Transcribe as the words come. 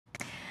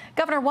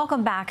Governor,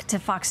 welcome back to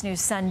Fox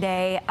News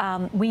Sunday.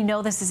 We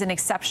know this is an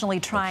exceptionally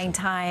trying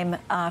time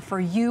for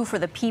you, for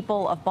the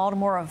people of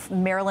Baltimore, of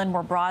Maryland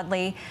more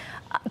broadly.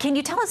 Can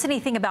you tell us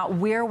anything about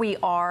where we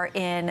are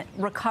in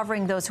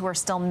recovering those who are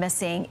still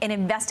missing and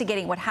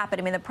investigating what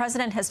happened? I mean, the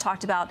president has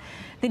talked about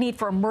the need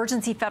for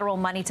emergency federal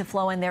money to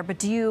flow in there, but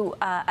do you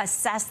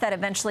assess that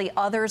eventually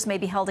others may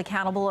be held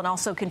accountable and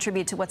also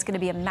contribute to what's going to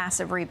be a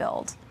massive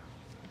rebuild?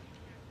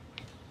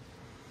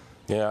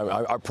 Yeah,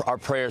 our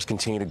prayers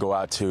continue to go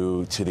out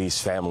to these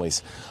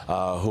families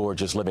who are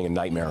just living a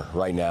nightmare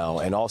right now.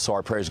 And also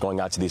our prayers going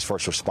out to these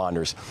first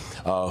responders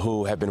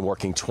who have been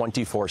working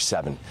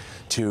 24/7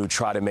 to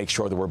try to make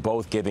sure that we're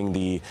both giving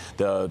the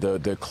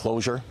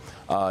closure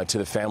to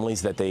the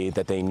families that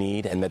they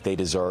need and that they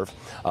deserve,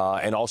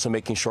 and also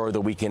making sure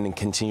that we can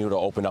continue to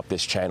open up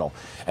this channel.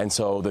 And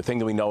so the thing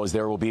that we know is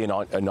there will be an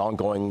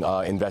ongoing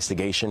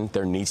investigation.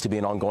 There needs to be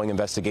an ongoing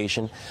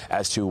investigation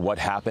as to what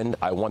happened.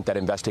 I want that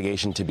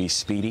investigation to be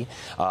speedy,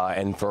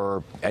 and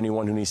for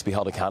anyone who needs to be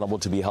held accountable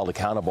to be held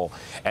accountable.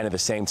 And at the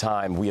same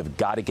time, we have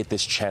got to get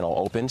this channel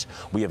opened.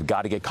 We have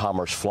got to get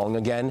commerce flowing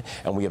again,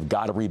 and we have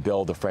got to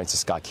rebuild the Francis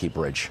Scott Key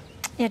Bridge.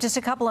 Yeah, just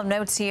a couple of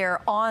notes here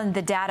on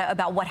the data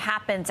about what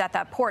happens at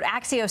that port.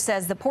 Axios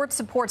says the port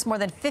supports more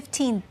than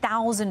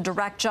 15,000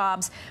 direct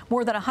jobs,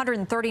 more than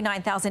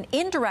 139,000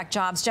 indirect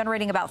jobs,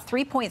 generating about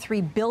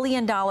 $3.3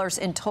 billion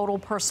in total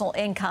personal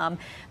income.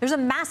 There's a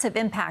massive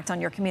impact on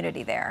your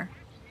community there.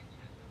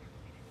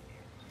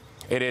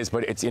 It is,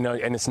 but it's,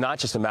 and it's not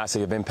just a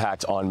massive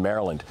impact on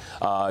Maryland.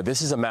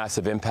 This is a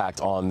massive impact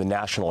on the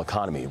national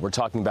economy. We're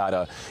talking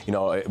about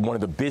one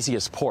of the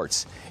busiest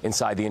ports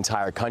inside the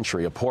entire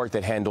country, a port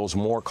that handles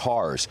more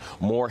cars,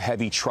 more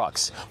heavy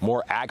trucks,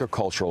 more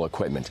agricultural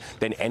equipment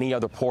than any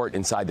other port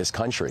inside this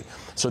country.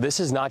 So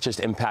this is not just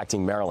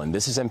impacting Maryland.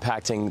 This is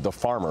impacting the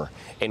farmer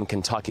in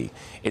Kentucky.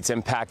 It's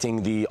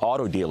impacting the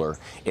auto dealer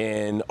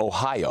in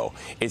Ohio.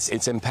 It's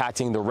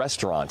impacting the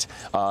restaurant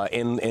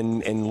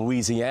in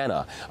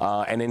Louisiana.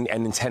 And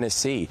in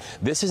Tennessee.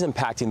 This is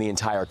impacting the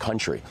entire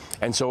country.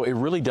 And so it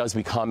really does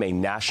become a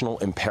national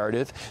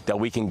imperative that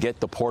we can get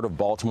the Port of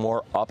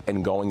Baltimore up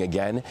and going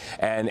again.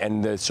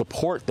 And the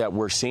support that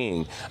we're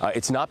seeing,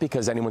 it's not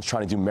because anyone's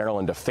trying to do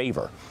Maryland a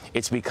favor.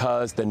 It's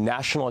because the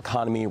national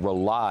economy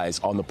relies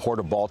on the Port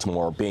of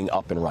Baltimore being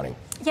up and running.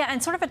 Yeah,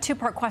 and sort of a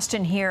two-part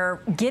question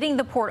here. Getting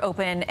the port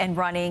open and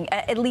running,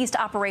 at least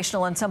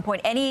operational at some point,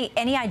 any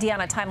idea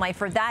on a timeline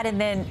for that, and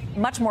then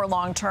much more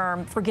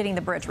long-term for getting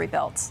the bridge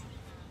rebuilt?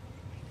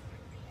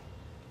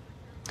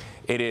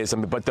 It is,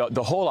 but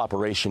the whole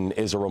operation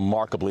is a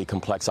remarkably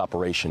complex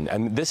operation,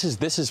 and this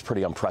is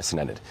pretty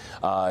unprecedented.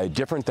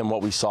 Different than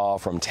what we saw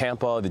from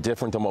Tampa,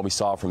 different than what we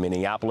saw from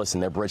Minneapolis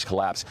and their bridge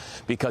collapse.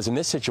 Because in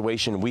this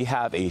situation, we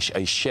have a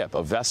ship,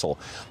 a vessel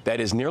that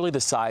is nearly the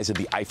size of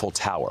the Eiffel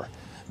Tower,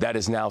 that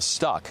is now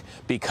stuck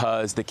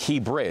because the Key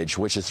Bridge,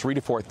 which is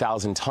 3,000 to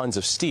 4,000 tons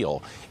of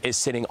steel, is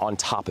sitting on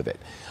top of it.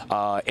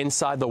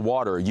 Inside the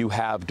water, you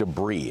have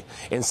debris.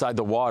 Inside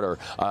the water,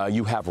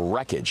 you have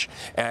wreckage,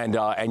 and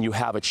you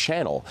have a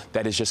channel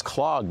that is just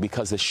clogged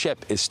because the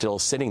ship is still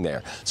sitting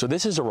there. So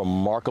this is a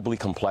remarkably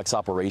complex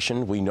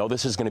operation. We know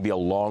this is going to be a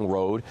long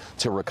road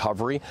to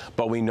recovery,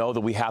 but we know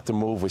that we have to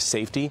move with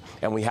safety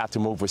and we have to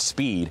move with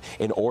speed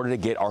in order to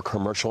get our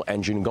commercial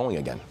engine going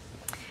again.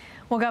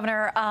 Well,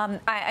 Governor,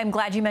 I'm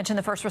glad you mentioned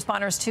the first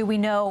responders, too. We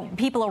know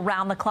people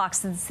around the clock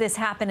since this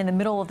happened in the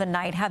middle of the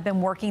night have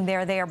been working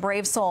there. They are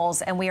brave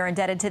souls, and we are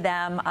indebted to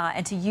them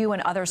and to you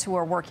and others who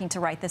are working to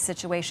right this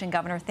situation.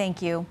 Governor,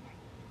 thank you.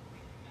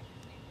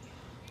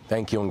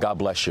 Thank you, and God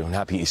bless you, and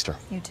happy Easter.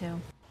 You too.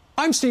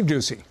 I'm Steve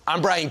Ducey.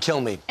 I'm Brian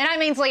Kilmeade. And I'm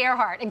Ainsley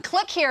Earhart. And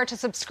click here to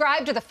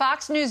subscribe to the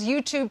Fox News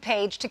YouTube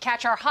page to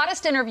catch our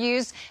hottest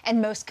interviews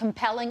and most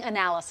compelling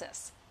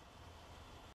analysis.